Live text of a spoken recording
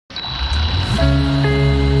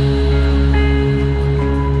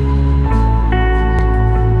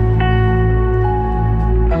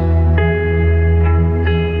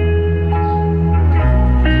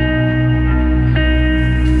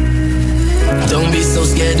Don't be so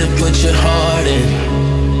scared to put your heart in.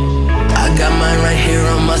 I got mine right here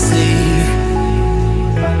on my sleeve.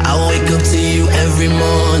 I wake up to you every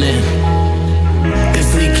morning. If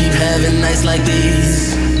we keep having nights like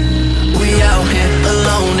these, we out here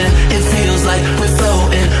alone